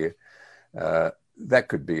neck here, that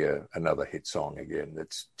could be another hit song again.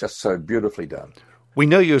 It's just so beautifully done. We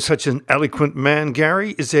know you're such an eloquent man,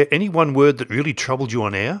 Gary. Is there any one word that really troubled you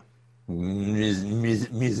on air?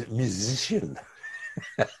 Musician.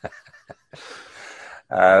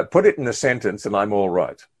 Put it in a sentence and I'm all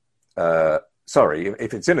right. Sorry,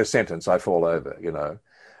 if it's in a sentence, I fall over, you know.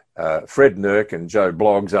 Fred Nurk and Joe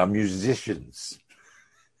Bloggs are musicians.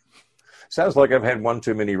 Sounds like I've had one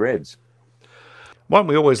too many Reds. One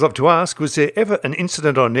we always love to ask, was there ever an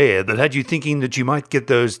incident on air that had you thinking that you might get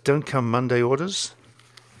those Don't Come Monday orders?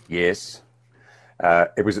 Yes.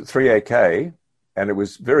 It was at 3AK, and it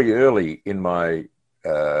was very early in my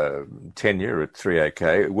tenure at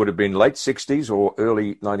 3AK. It would have been late 60s or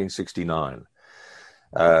early 1969.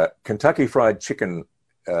 Kentucky Fried Chicken,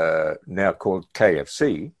 now called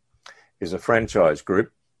KFC, is a franchise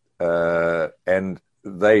group, and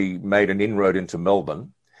they made an inroad into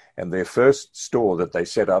Melbourne. And their first store that they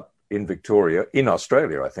set up in Victoria, in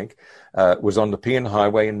Australia, I think, was on the Nepean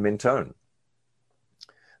Highway in Mentone,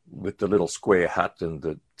 with the little square hut and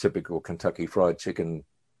the typical Kentucky Fried Chicken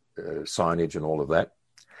signage and all of that.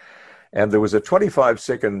 And there was a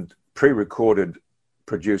 25-second pre-recorded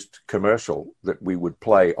produced commercial that we would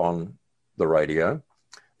play on the radio.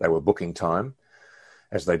 They were booking time,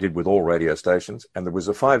 as they did with all radio stations. And there was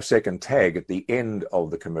a 5-second tag at the end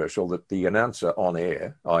of the commercial that the announcer on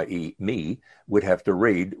air, i.e. me, would have to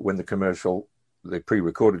read when the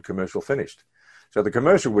pre-recorded commercial finished. So the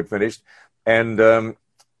commercial would finish, and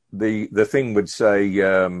the thing would say,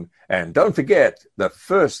 and don't forget, the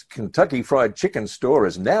first Kentucky Fried Chicken store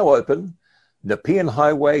is now open, Nepean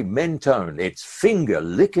Highway, Mentone. It's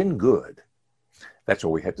finger-licking good. That's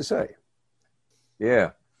all we had to say.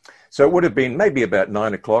 Yeah. So it would have been maybe about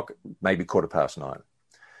 9 o'clock, maybe 9:15.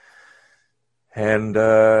 And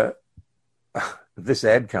this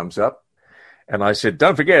ad comes up, and I said,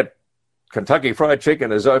 don't forget, Kentucky Fried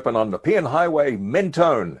Chicken is open on Nepean Highway,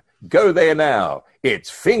 Mentone. Go there now. It's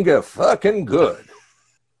finger-fucking good.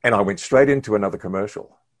 And I went straight into another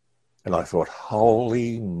commercial. And I thought,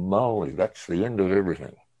 holy moly, that's the end of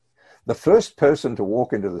everything. The first person to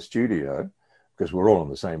walk into the studio, because we're all in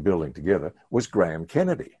the same building together, was Graham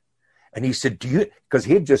Kennedy. And he said, because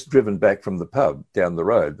he'd just driven back from the pub down the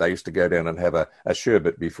road. They used to go down and have a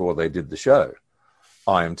sherbet before they did the show,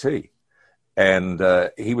 IMT. And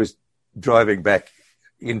he was driving back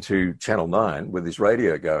into Channel 9 with his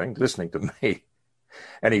radio going, listening to me.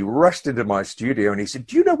 And he rushed into my studio and he said,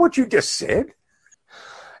 do you know what you just said?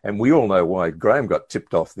 And we all know why Graham got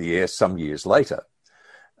tipped off the air some years later.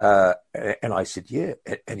 And I said, yeah.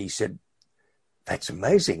 And he said, that's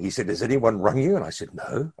amazing. He said, has anyone rung you? And I said,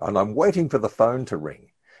 no. And I'm waiting for the phone to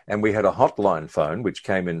ring. And we had a hotline phone, which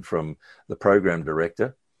came in from the program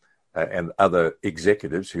director and other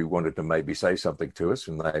executives who wanted to maybe say something to us.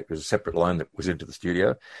 And it was a separate line that was into the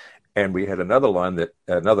studio. And we had another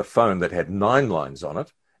phone that had 9 lines on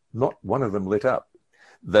it. Not one of them lit up.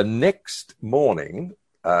 The next morning,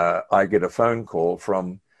 I get a phone call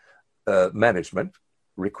from management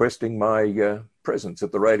requesting my presence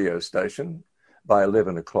at the radio station by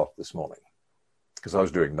 11 o'clock this morning. because I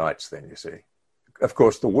was doing nights then, you see. Of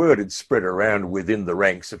course, the word had spread around within the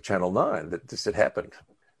ranks of Channel 9 that this had happened.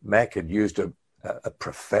 Mac had used a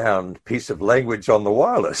profound piece of language on the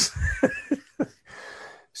wireless.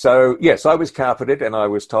 So, yes, I was carpeted, and I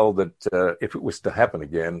was told that if it was to happen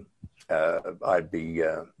again, I'd be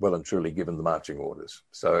well and truly given the marching orders.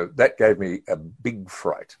 So that gave me a big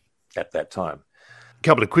fright at that time.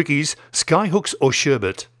 Couple of quickies, skyhooks or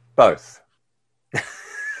sherbet? Both.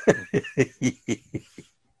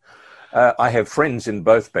 I have friends in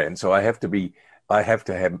both bands, so I have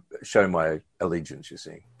to show my allegiance, you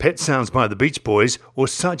see. Pet Sounds by the Beach Boys or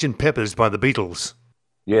Sgt. Pepper's by the Beatles?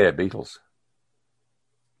 Yeah, Beatles.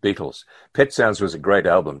 Pet Sounds was a great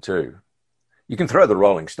album too. You can throw the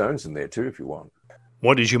Rolling Stones in there too if you want.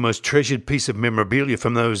 What is your most treasured piece of memorabilia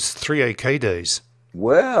from those 3AK days?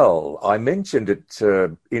 Well, I mentioned it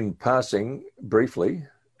in passing briefly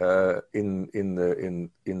in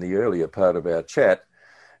the earlier part of our chat,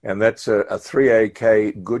 and that's a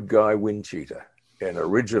 3AK Good Guy wind cheater, an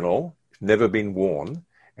original, never been worn,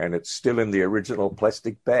 and it's still in the original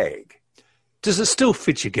plastic bag. Does it still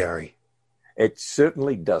fit you, Gary? It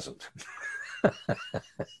certainly doesn't.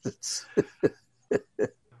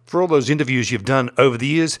 For all those interviews you've done over the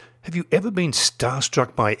years, have you ever been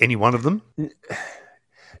starstruck by any one of them?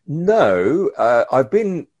 No, I've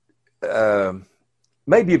been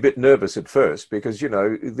maybe a bit nervous at first because, you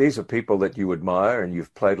know, these are people that you admire and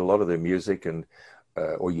you've played a lot of their music and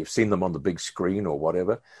or you've seen them on the big screen or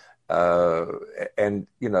whatever. And,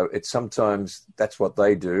 you know, it's sometimes that's what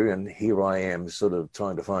they do. And here I am sort of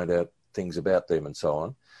trying to find out things about them and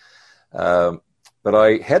so on. But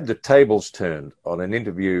I had the tables turned on an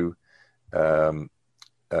interview that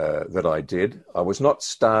I did. I was not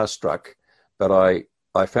starstruck, but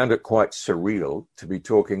I found it quite surreal to be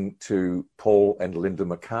talking to Paul and Linda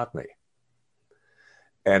McCartney.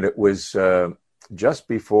 And it was just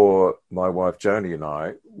before my wife Joni and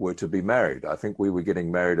I were to be married. I think we were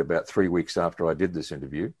getting married about 3 weeks after I did this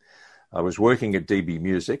interview. I was working at DB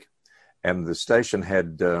Music, and the station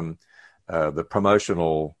had the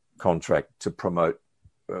promotional contract to promote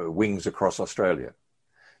Wings across Australia.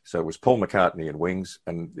 So it was Paul McCartney and Wings,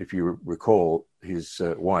 and if you recall, his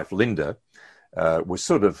wife Linda was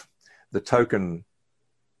sort of the token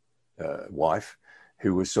wife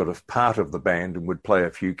who was sort of part of the band and would play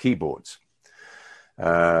a few keyboards.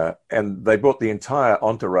 And they brought the entire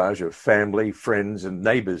entourage of family, friends, and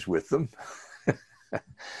neighbours with them.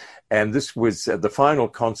 And this was the final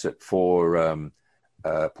concert for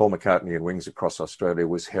Paul McCartney and Wings across Australia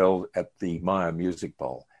was held at the Myer Music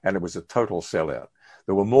Bowl, and it was a total sellout.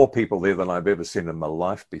 There were more people there than I've ever seen in my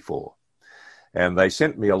life before. And they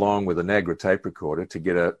sent me along with a Nagra tape recorder to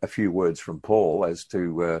get a few words from Paul as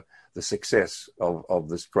to the success of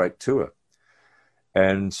this great tour.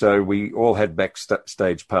 And so we all had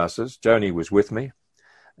backstage passes. Joni was with me.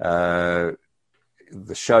 The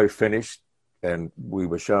show finished, and we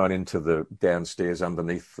were shown into the downstairs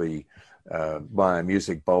underneath the Myer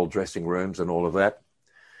Music Bowl dressing rooms and all of that.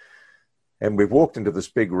 And we've walked into this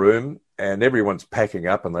big room, and everyone's packing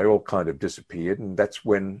up, and they all kind of disappeared. And that's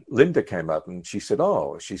when Linda came up, and she said,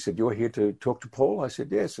 "You're here to talk to Paul?" I said,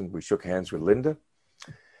 "Yes." And we shook hands with Linda.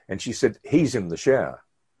 And she said, "He's in the shower."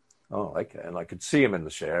 Oh, okay. And I could see him in the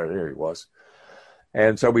shower. There he was.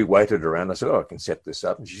 And so we waited around. I said, I can set this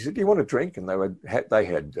up. And she said, "Do you want a drink?" And they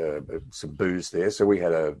had some booze there. So we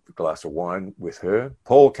had a glass of wine with her.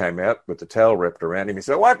 Paul came out with the towel wrapped around him. He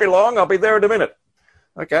said, "It won't be long. I'll be there in a minute."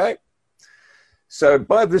 Okay. So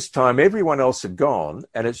by this time, everyone else had gone,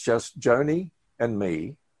 and it's just Joni and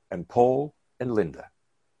me and Paul and Linda.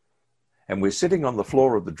 And we're sitting on the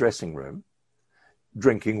floor of the dressing room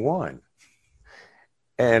drinking wine.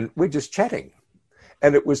 And we're just chatting.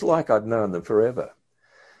 And it was like I'd known them forever.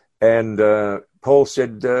 And Paul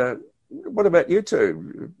said, "What about you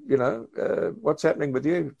two? You know, what's happening with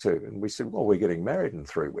you two?" And we said, "Well, we're getting married in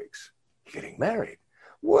 3 weeks." "You're getting married?"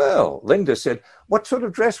 "Well," Linda said, "What sort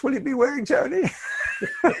of dress will you be wearing, Joni?"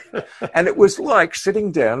 And it was like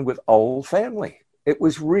sitting down with old family. It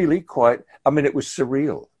was really it was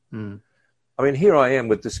surreal. Mm. I mean, here I am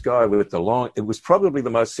with this guy with it was probably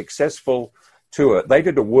the most successful tour. They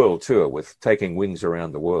did a world tour with taking Wings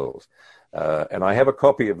around the world. And I have a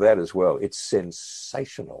copy of that as well. It's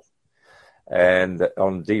sensational. And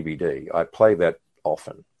on DVD, I play that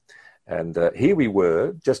often. And here we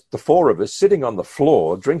were, just the four of us sitting on the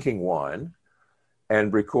floor, drinking wine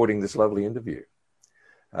and recording this lovely interview,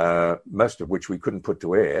 most of which we couldn't put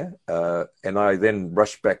to air. And I then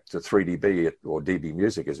rushed back to 3DB, or DB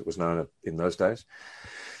Music as it was known in those days,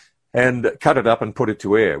 and cut it up and put it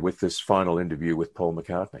to air with this final interview with Paul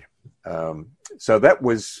McCartney. So that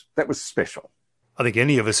was special. I think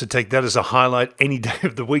any of us would take that as a highlight any day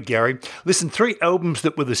of the week, Gary. Listen, 3 albums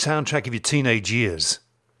that were the soundtrack of your teenage years.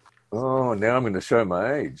 Oh, now I'm going to show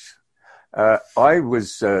my age. I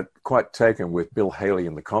was quite taken with Bill Haley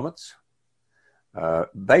and the Comets.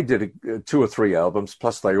 They did 2 or 3 albums,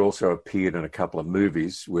 plus they also appeared in a couple of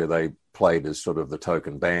movies where they played as sort of the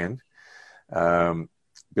token band.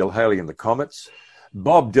 Bill Haley and the Comets.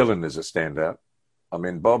 Bob Dylan is a standout. I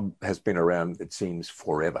mean, Bob has been around, it seems,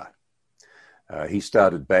 forever. He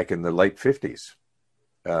started back in the late 50s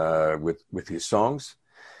with his songs.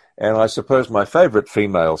 And I suppose my favourite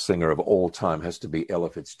female singer of all time has to be Ella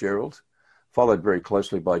Fitzgerald, followed very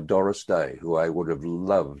closely by Doris Day, who I would have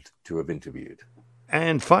loved to have interviewed.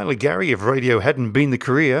 And finally, Gary, if radio hadn't been the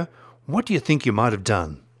career, what do you think you might have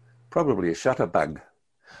done? Probably a shutterbug.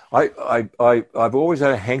 I've always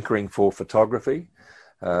had a hankering for photography.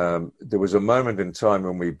 There was a moment in time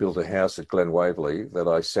when we built a house at Glen Waverley that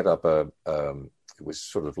I set up it was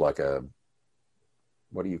sort of like a,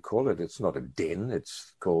 what do you call it? It's not a den.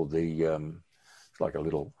 It's called it's like a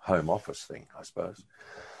little home office thing, I suppose.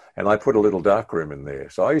 And I put a little darkroom in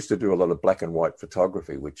there. So I used to do a lot of black and white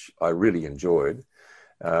photography, which I really enjoyed.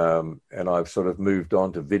 And I've sort of moved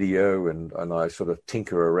on to video and I sort of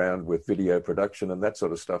tinker around with video production and that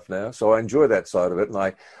sort of stuff now. So I enjoy that side of it. And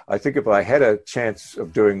I think if I had a chance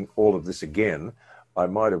of doing all of this again, I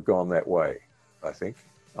might have gone that way, I think.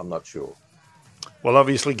 I'm not sure. Well,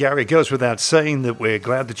 obviously, Gary, it goes without saying that we're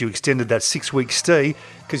glad that you extended that 6-week stay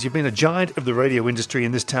because you've been a giant of the radio industry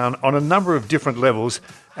in this town on a number of different levels.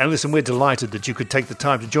 And listen, we're delighted that you could take the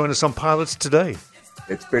time to join us on Pilots today.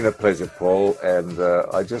 It's been a pleasure, Paul, and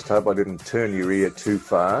I just hope I didn't turn your ear too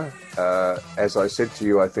far. As I said to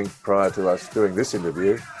you, I think, prior to us doing this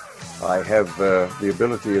interview, I have the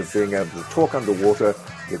ability of being able to talk underwater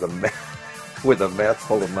with a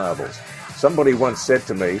mouthful of marbles. Somebody once said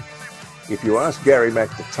to me, if you ask Gary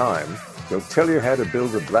Mack the time, he'll tell you how to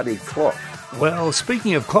build a bloody clock. Well,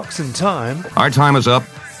 speaking of clocks and time... Our time is up.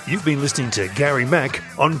 You've been listening to Gary Mack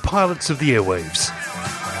on Pilots of the Airwaves.